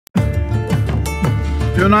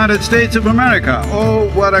United States of America. Oh,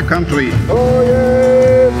 what a country!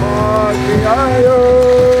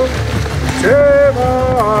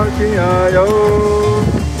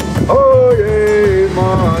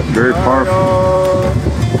 Very powerful.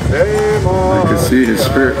 I can see his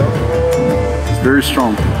spirit. It's very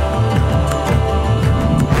strong.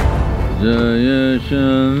 Jaya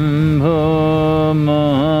Shambho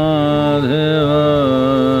Mahadeva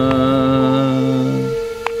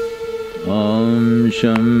Om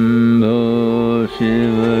Shambho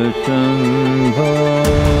Shiva Shambho.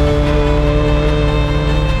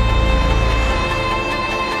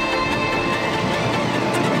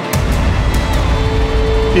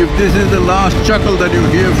 If this is the last chuckle that you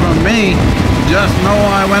hear from me, just know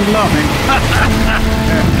I went laughing.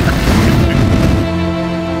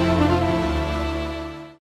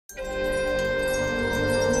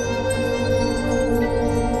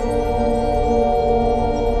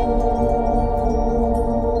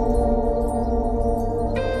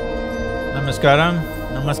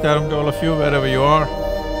 Namaskaram to all of you wherever you are.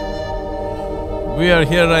 We are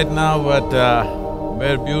here right now at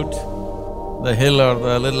Bear Butte. The hill or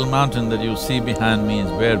the little mountain that you see behind me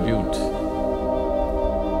is Bear Butte.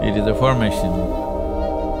 It is a formation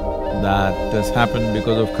that has happened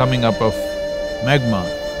because of coming up of magma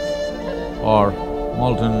or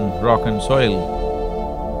molten rock and soil,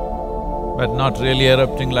 but not really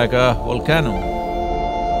erupting like a volcano.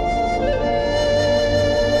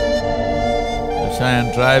 The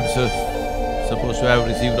Cheyenne tribes are supposed to have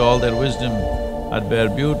received all their wisdom at Bear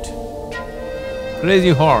Butte.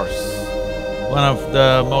 Crazy Horse, one of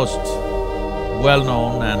the most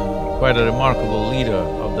well-known and quite a remarkable leader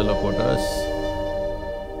of the Lakotas.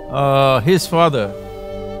 His father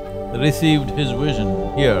received his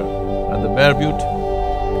vision here at the Bear Butte.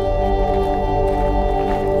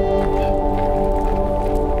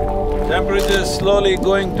 Temperature is slowly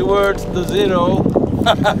going towards the zero.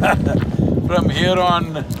 From here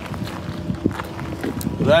on,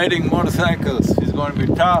 riding motorcycles is going to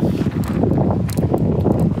be tough.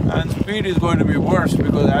 And speed is going to be worse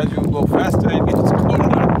because as you go faster it gets colder.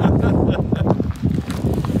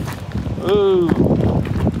 Ooh.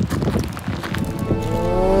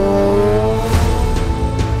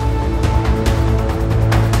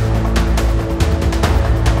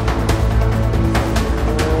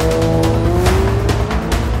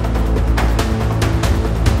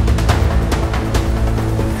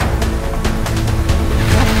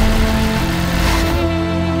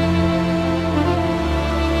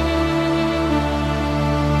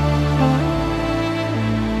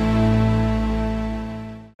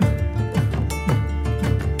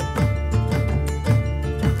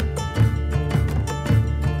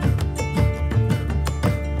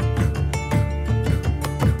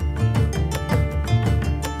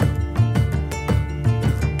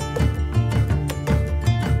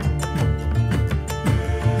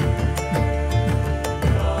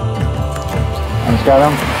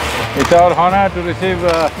 Namaskaram. It's our honor to receive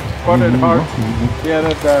a spotted horse here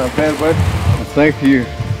at Bear Butte. Thank you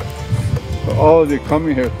for all of you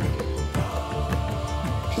coming here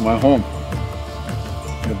to my home.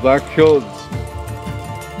 The Black Hills,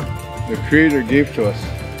 the Creator gave to us.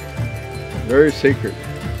 Very sacred,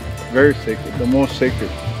 the most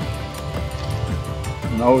sacred.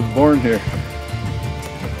 And I was born here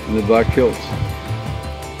in the Black Hills.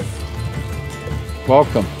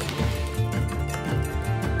 Welcome.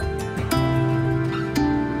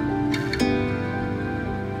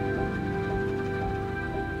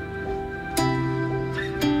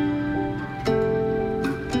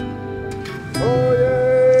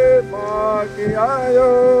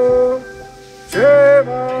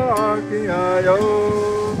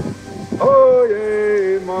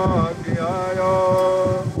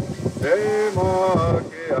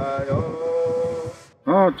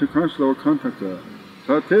 Tukansla contacta.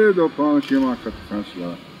 Tate do Panshima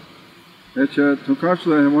Katansla. Eche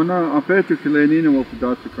Tukansla Hemona Apetu Kilenina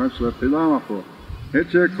Wokuda Tukansla Pilamapo.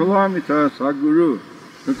 Eche Kalamita Sadhguru.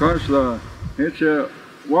 Tukansla. Eche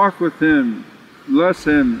walk with him, bless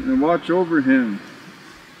him, and watch over him.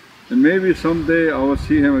 And maybe someday I will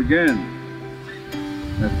see him again.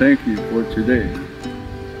 And thank you for today.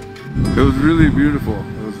 It was really beautiful.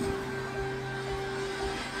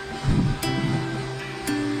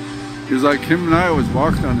 It was like him and I was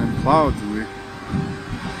walking on them clouds and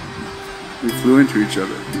we flew into each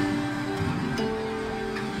other.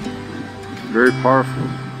 Very powerful.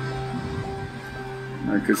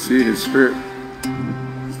 I could see his spirit.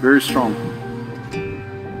 It's very strong.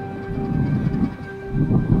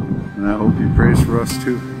 And I hope he prays for us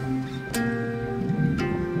too.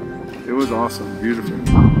 It was awesome, beautiful.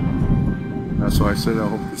 So I said I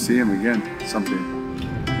hope to see him again someday.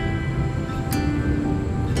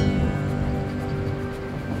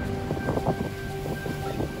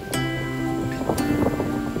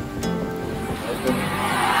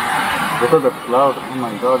 Look at the cloud, oh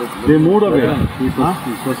my God. They moved away. It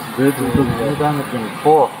was great. Anytime it can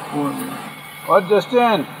pour. What,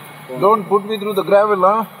 Justin? Don't put me through the gravel,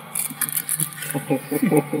 huh?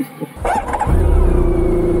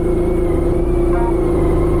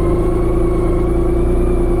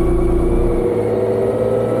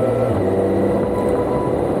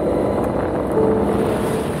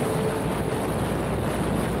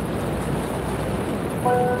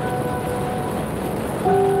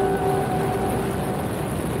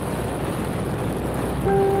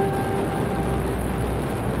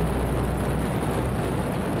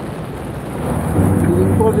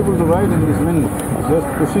 Impossible to ride in this wind, just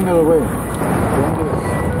pushing her away.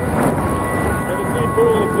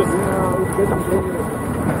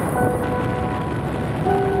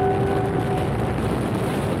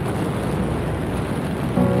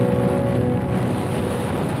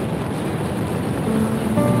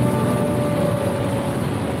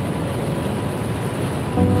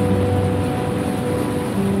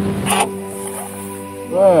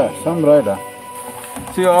 Some rider.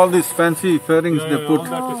 See all these fancy fairings they put.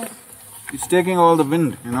 It's taking all the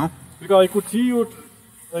wind, you know. Because I could see you at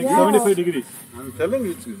like 75 degrees. I'm telling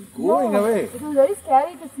you, it's going away. It was very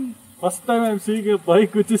scary to see. First time I'm seeing a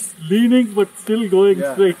bike which is leaning but still going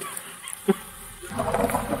straight. You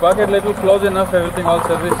park it little close enough, everything all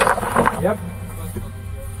service. Yep.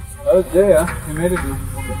 That was Jay, huh? He made it.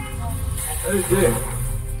 That is Jay.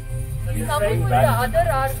 He's coming with the other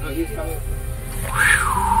RV.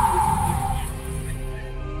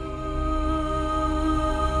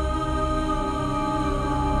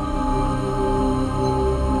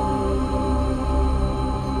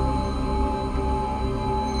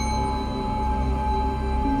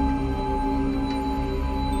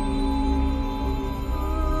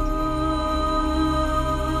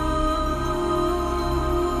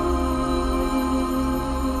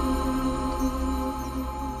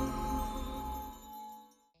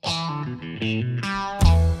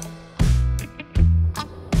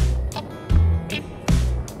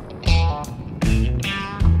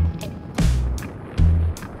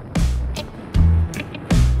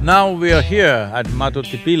 Now we are here at Mato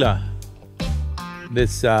Tipila,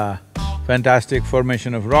 this fantastic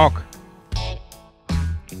formation of rock.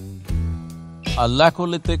 A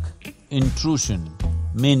laccolithic intrusion,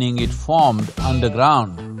 meaning it formed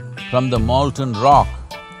underground from the molten rock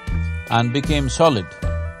and became solid.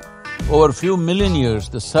 Over a few million years,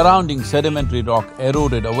 the surrounding sedimentary rock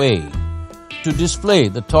eroded away to display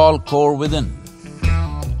the tall core within.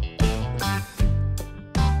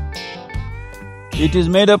 It is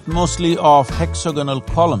made up mostly of hexagonal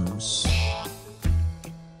columns.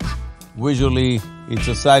 Visually, it's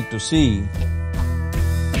a sight to see.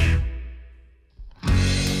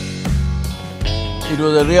 It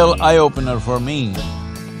was a real eye-opener for me,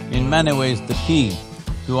 in many ways the key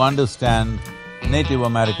to understand Native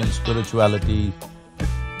American spirituality,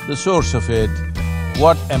 the source of it,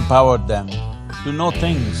 what empowered them to know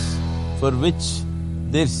things for which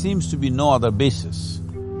there seems to be no other basis.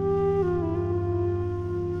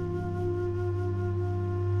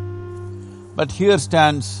 But here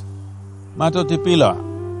stands Mato Tipila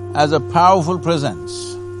as a powerful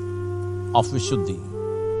presence of Vishuddhi.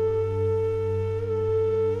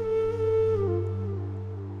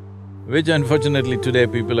 Which unfortunately today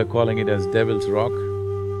people are calling it as Devil's Rock.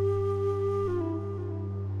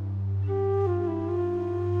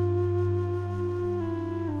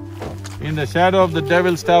 In the shadow of the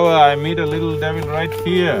Devil's Tower, I meet a little devil right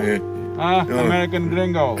here. American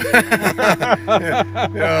gringo.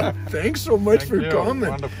 Yeah, thanks so much for coming.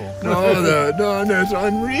 Wonderful. No, that's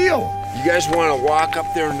unreal. You guys want to walk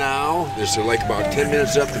up there now? There's like about 10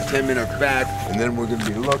 minutes up and 10 minutes back, and then we're going to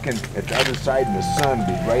be looking at the other side, and the sun will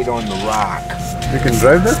be right on the rock. You can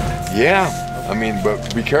drive that? Yeah, I mean,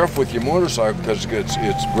 but be careful with your motorcycle because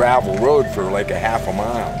it's gravel road for like a half a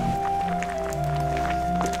mile.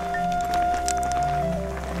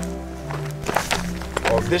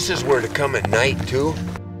 Oh, this is where to come at night too?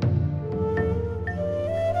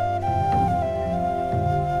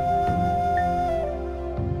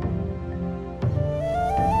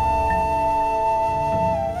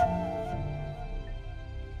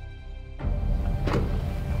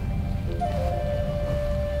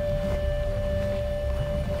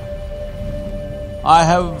 I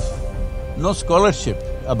have no scholarship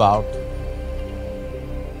about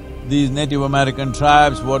these Native American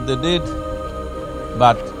tribes, what they did,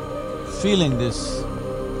 but feeling this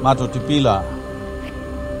Mato Tipila,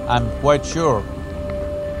 I'm quite sure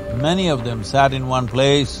many of them sat in one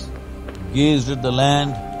place, gazed at the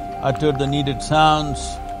land, uttered the needed sounds,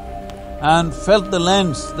 and felt the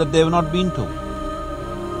lands that they have not been to.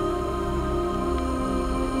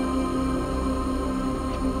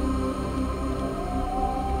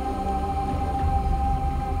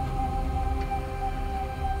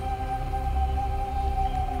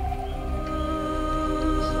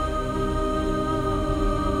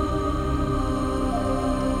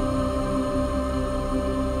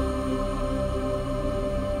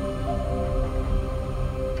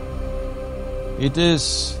 It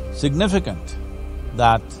is significant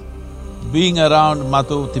that being around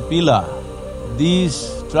Mato Tipila,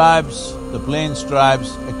 these tribes, the plains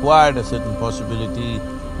tribes, acquired a certain possibility,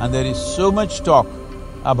 and there is so much talk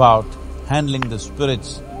about handling the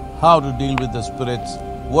spirits, how to deal with the spirits,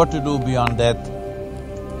 what to do beyond death.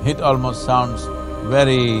 It almost sounds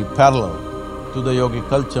very parallel to the yogi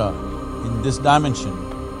culture in this dimension,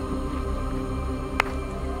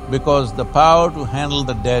 because the power to handle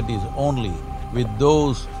the dead is only with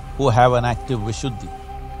those who have an active Vishuddhi.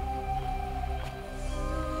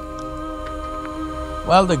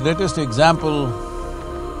 Well, the greatest example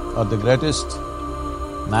or the greatest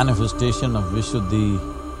manifestation of Vishuddhi,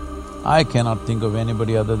 I cannot think of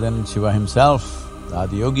anybody other than Shiva himself, the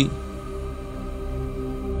Adi Yogi.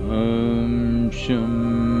 Om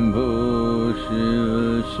Shambho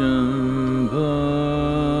Shiva Shambho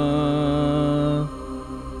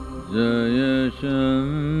Jaya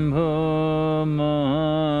Shambho Mahadeva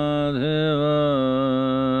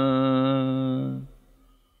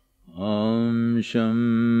Om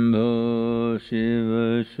Shambho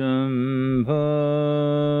Shiva Shambho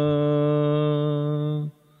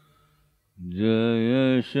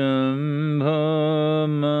Jaya Shambho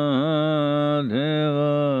Mahadeva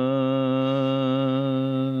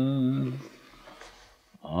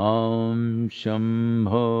Om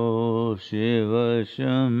Shambho Shiva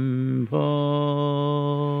Shambho.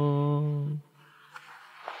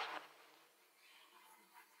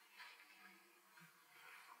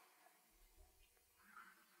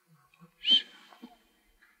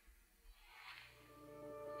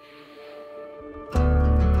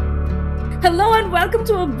 Hello and welcome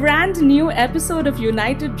to a brand new episode of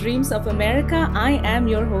United Dreams of America. I am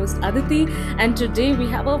your host Aditi, and today we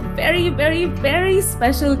have a very, very, very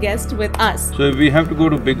special guest with us. So if we have to go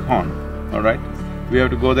to Bighorn, all right, we have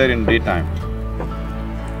to go there in daytime.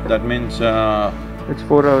 That means It's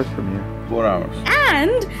 4 hours from here. 4 hours.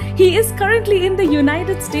 And he is currently in the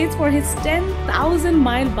United States for his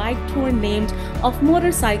 10,000-mile bike tour named Of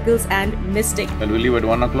Motorcycles and Mystic. Shall we leave at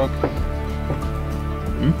 1 o'clock?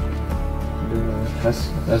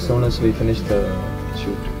 As soon as we finish the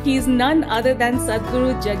shoot. He is none other than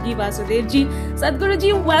Sadhguru Jaggi Vasudevji.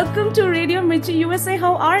 Sadhguruji, welcome to Radio Mirchi USA.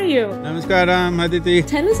 How are you? Namaskaram, Aditi.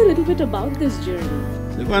 Tell us a little bit about this journey.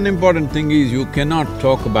 The one important thing is you cannot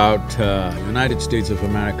talk about United States of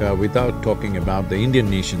America without talking about the Indian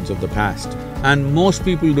nations of the past. And most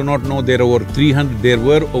people do not know there were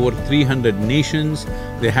over 300 nations.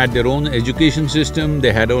 They had their own education system,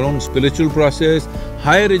 they had their own spiritual process,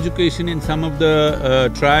 higher education in some of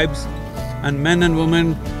the tribes, and men and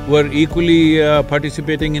women were equally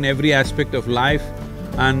participating in every aspect of life,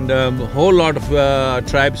 and a whole lot of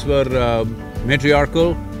tribes were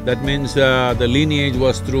matriarchal. That means the lineage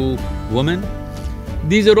was through women.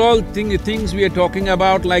 These are all things we are talking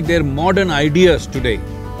about like they're modern ideas today.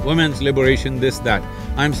 Women's liberation, this, that.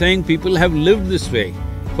 I'm saying people have lived this way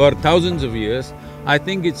for thousands of years. I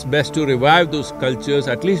think it's best to revive those cultures,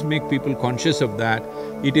 at least make people conscious of that.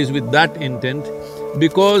 It is with that intent,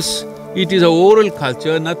 because it is an oral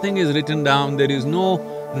culture, nothing is written down, there is no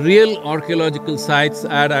real archaeological sites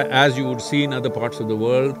as you would see in other parts of the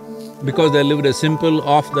world, because they lived a simple,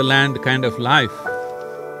 off-the-land kind of life.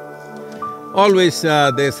 Always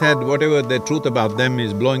they said whatever the truth about them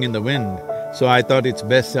is blowing in the wind. So I thought it's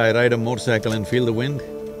best I ride a motorcycle and feel the wind,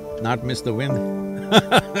 not miss the wind.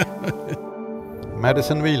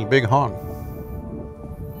 Medicine Wheel, big horn.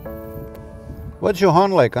 What's your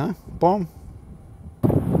horn like, huh, Pom?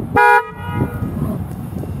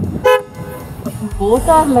 Both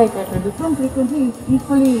are like at a different frequency,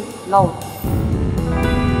 equally loud.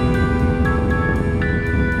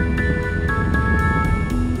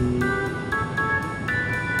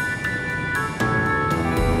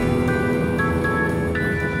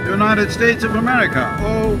 United States of America,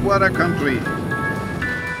 oh, what a country.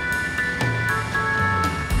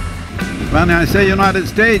 When I say United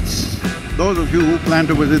States, those of you who plan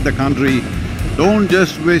to visit the country, don't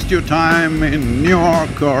just waste your time in New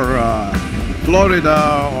York or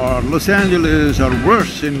Florida or Los Angeles or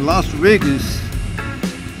worse, in Las Vegas,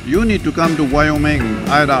 you need to come to Wyoming,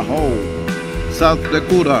 Idaho, South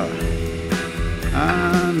Dakota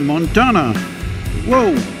and Montana.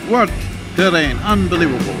 Whoa, what terrain,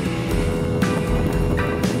 unbelievable.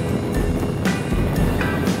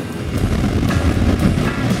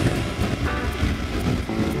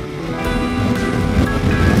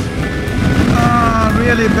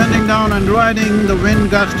 Really bending down and riding, the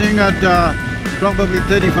wind gusting at probably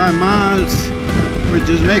 35 miles, which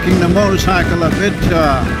is making the motorcycle a bit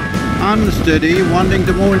unsteady, wanting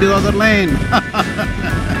to move into the other lane.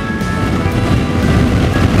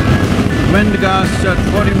 Wind gusts at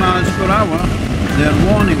 40 miles per hour,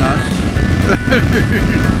 they're warning us.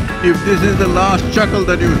 If this is the last chuckle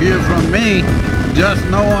that you hear from me, just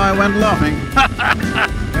know I went laughing.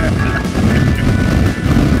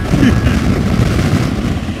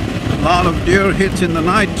 A lot of deer hits in the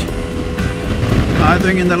night. I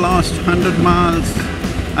think in the last 100 miles,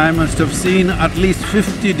 I must have seen at least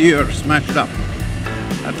 50 deer smashed up.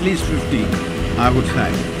 At least 50, I would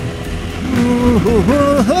say.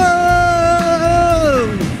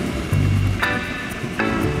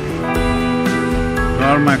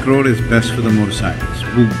 Tarmac road is best for the motorcycles.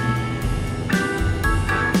 Boom.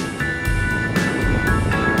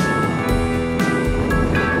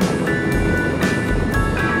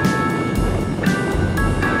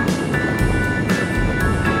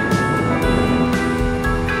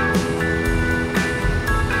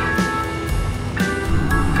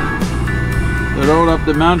 The road up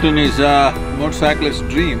the mountain is a motorcyclist's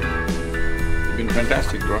dream. It's been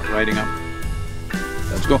fantastic riding up.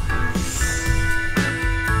 Let's go.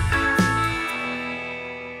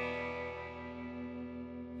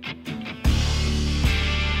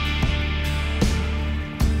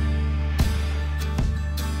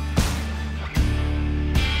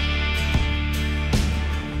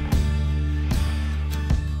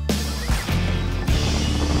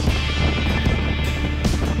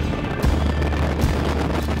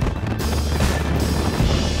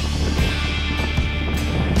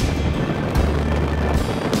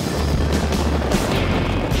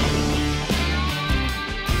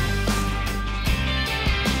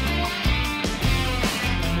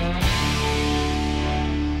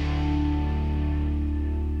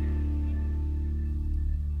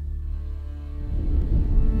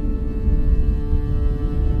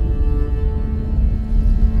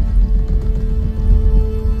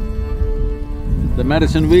 The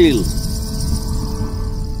Medicine Wheel.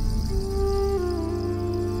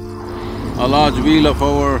 A large wheel of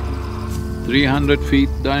over 300 feet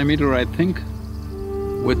diameter, I think,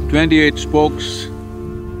 with 28 spokes,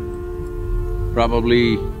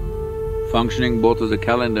 probably functioning both as a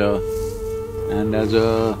calendar and as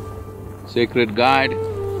a sacred guide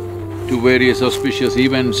to various auspicious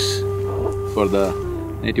events for the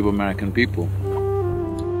Native American people.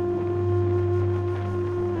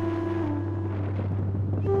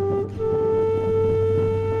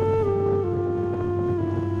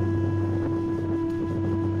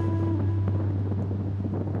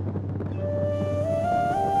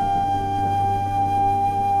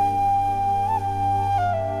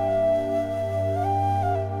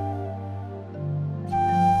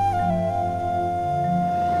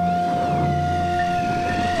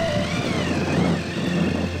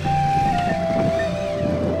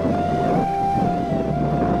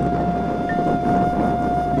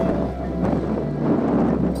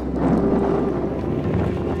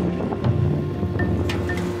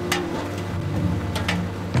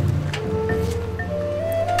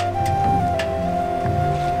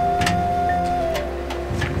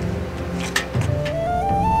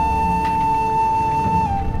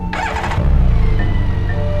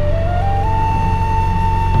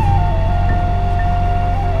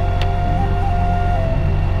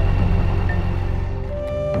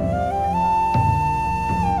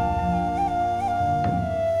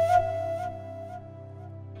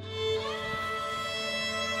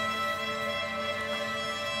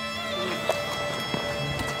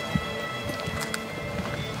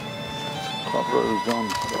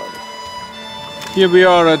 Here we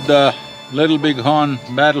are at the Little Bighorn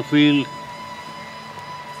battlefield.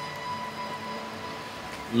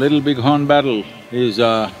 Little Bighorn battle is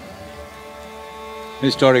a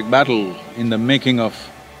historic battle in the making of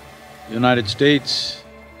United States.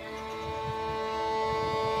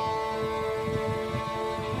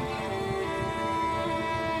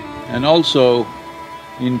 And also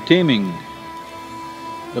in taming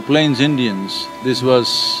the Plains Indians, this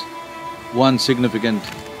was one significant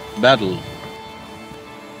battle.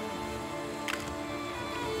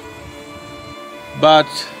 But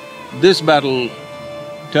This battle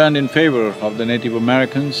turned in favor of the Native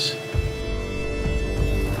Americans.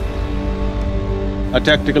 A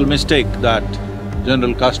tactical mistake that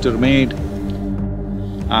General Custer made,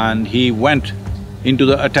 and he went into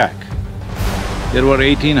the attack. There were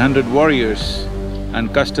 1,800 warriors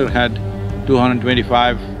and Custer had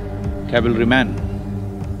 225 cavalrymen.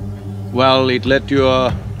 Well, it led to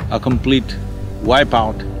a complete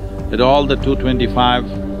wipeout, that all the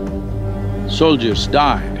 225 soldiers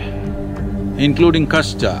died, including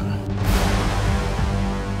Custer.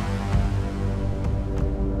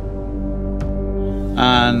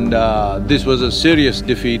 And this was a serious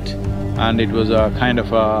defeat, and it was a kind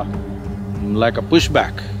of like a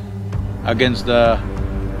pushback against the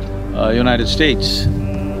United States.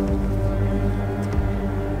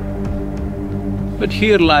 But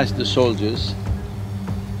here lies the soldiers.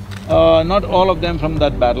 Not all of them from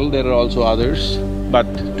that battle, there are also others, but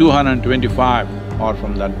 225 are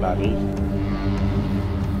from that battle.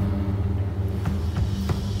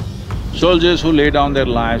 Soldiers who lay down their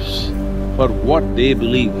lives for what they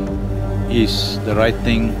believe is the right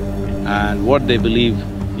thing and what they believe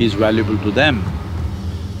is valuable to them.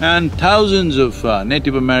 And thousands of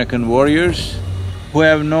Native American warriors who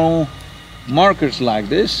have no markers like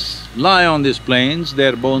this lie on these plains,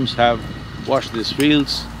 their bones have washed these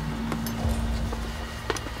fields.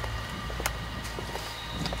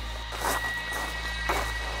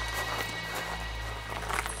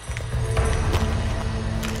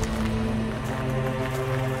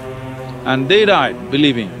 And they died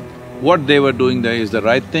believing what they were doing there is the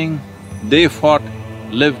right thing. They fought,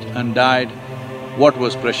 lived and died what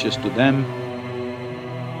was precious to them.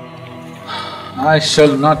 I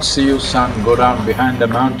shall not see you, son, go down behind the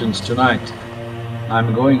mountains tonight.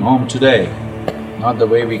 I'm going home today, not the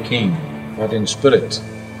way we came, but in spirit,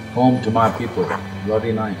 home to my people,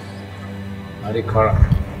 bloody knife, Hari Kara.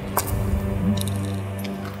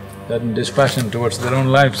 That dispassion towards their own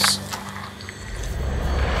lives.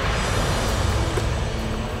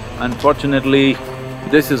 Unfortunately,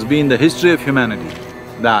 this has been the history of humanity,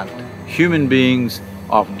 that human beings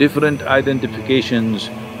of different identifications,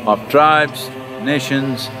 of tribes,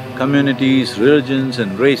 nations, communities, religions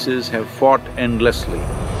and races have fought endlessly.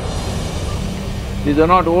 These are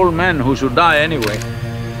not old men who should die anyway,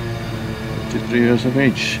 53 years of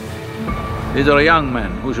age. These are young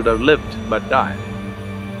men who should have lived but died.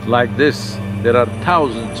 Like this, there are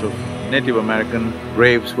thousands of Native American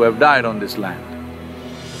graves who have died on this land.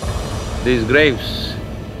 These graves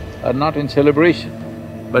are not in celebration,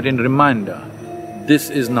 but in reminder,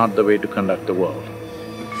 this is not the way to conduct the world.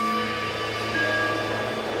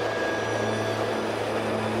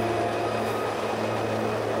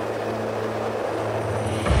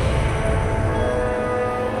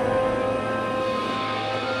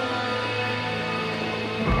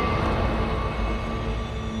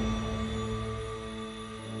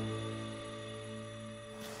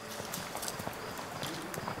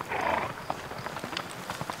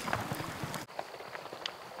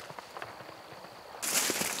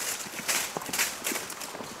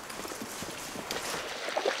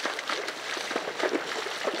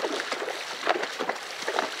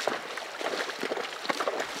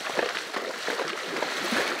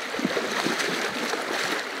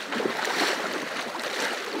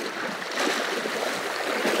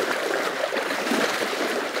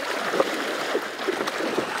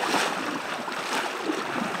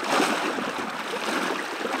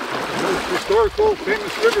 Historical,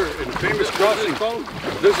 famous river and famous crossing.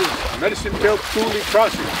 This is Medicine Wheel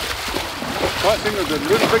crossing. Crossing of the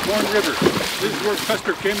Little Bighorn River. This is where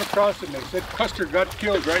Custer came across, and they said Custer got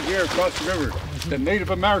killed right here across the river. The Native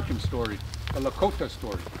American story, the Lakota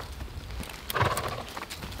story.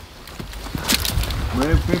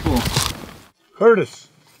 Brave people. Curtis.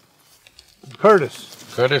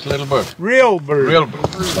 Curtis Little Bird. Real bird. Real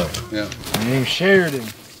bird. Yeah. Named Sheridan.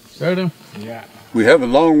 Sheridan? Yeah. We have a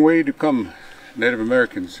long way to come, Native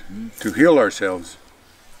Americans, to heal ourselves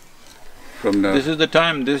from the… This is the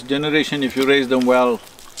time, this generation, if you raise them well,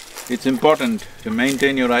 it's important to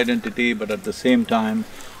maintain your identity, but at the same time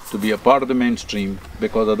to be a part of the mainstream,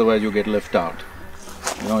 because otherwise you get left out.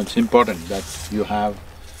 You know, it's important that you have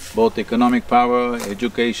both economic power,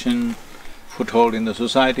 education, foothold in the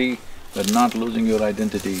society, but not losing your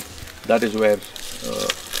identity. That is where,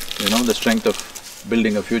 the strength of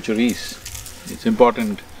building a future is. It's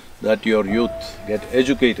important that your youth get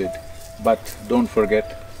educated, but don't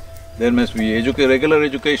forget, there must be regular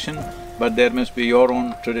education, but there must be your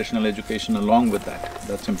own traditional education along with that.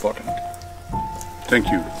 That's important.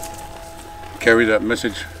 Thank you. Carry that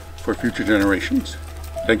message for future generations.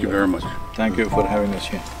 Thank you very much. Thank you for having us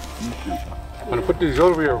here. And put these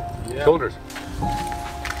over your shoulders.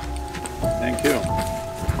 Thank you.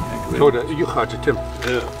 So that you got it, Tim.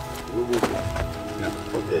 Yeah.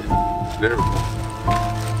 Okay. There we go.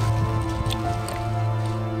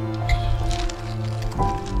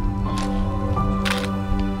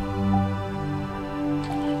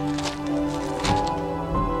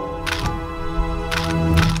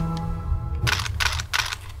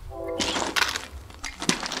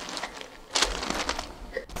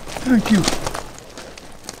 Thank you.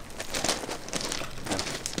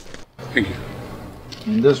 Thank you.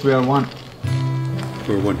 In this we are one.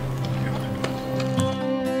 We're one.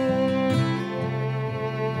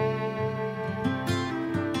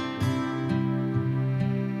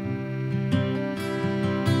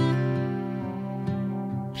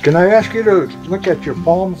 Can I ask you to look at your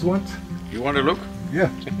palms once? You want to look? Yeah.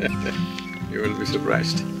 You will be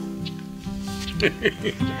surprised.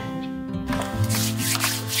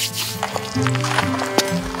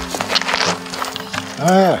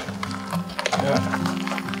 Ah. Yeah.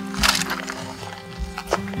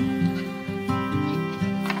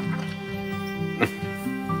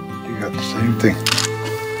 You got the same thing.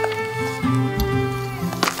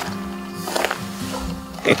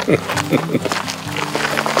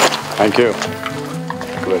 Thank you.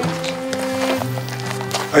 Good.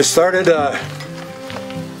 I started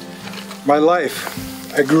my life.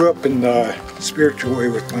 I grew up in a spiritual way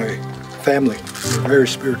with my family. We're very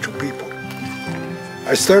spiritual people.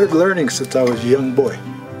 I started learning since I was a young boy.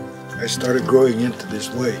 I started growing into this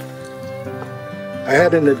way. I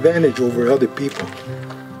had an advantage over other people.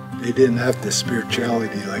 They didn't have this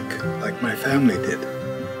spirituality like my family did.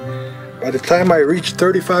 By the time I reached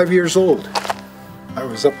 35 years old, I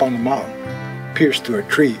was up on the mountain, pierced to a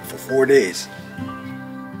tree for 4 days.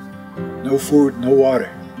 No food, no water.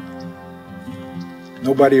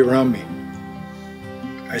 Nobody around me.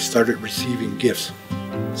 I started receiving gifts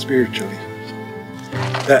spiritually.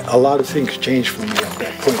 That a lot of things changed for me at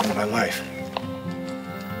that point in my life.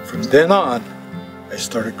 From then on, I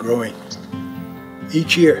started growing.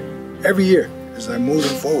 Each year, every year, as I'm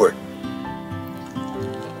moving forward.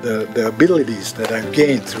 The abilities that I've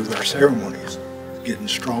gained through our ceremonies, getting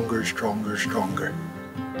stronger, stronger, stronger.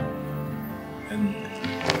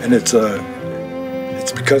 And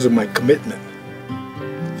it's because of my commitment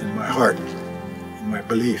in my heart, in my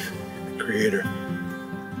belief in the Creator,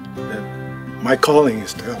 that my calling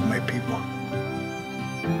is to help my people.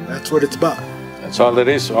 That's what it's about. That's all there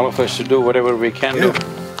is. All of us should do whatever we can do.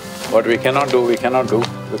 What we cannot do, we cannot do.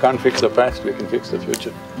 We can't fix the past, we can fix the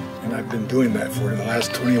future. And I've been doing that for the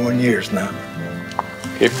last 21 years now.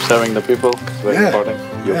 Keep serving the people, it's very important.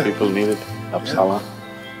 Your people need it. Apsala.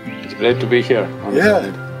 It's great to be here on this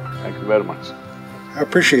island. Thank you very much. I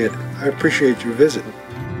appreciate it. I appreciate your visit.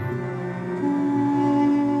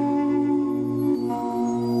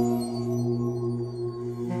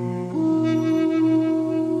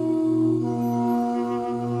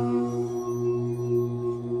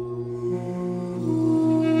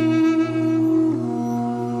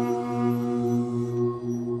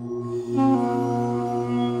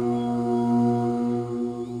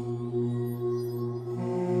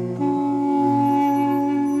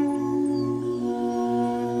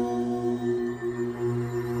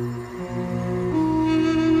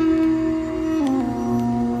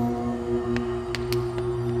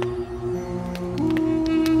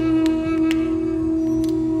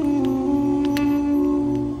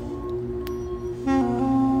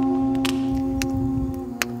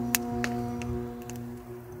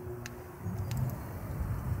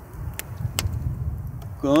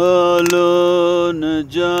 कालो न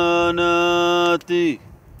जानाति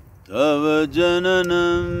तव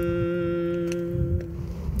जननम्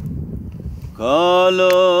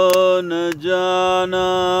कालो न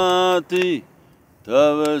जानाति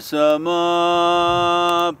तव समापनम्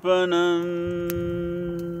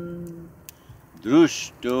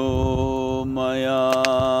दृष्टो मया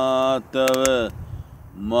तव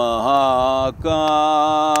महाकारः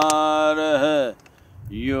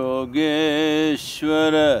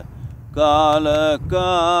योगेश्वर काल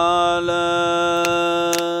काल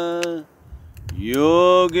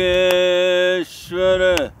योगेश्वर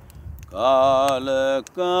काल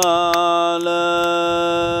काल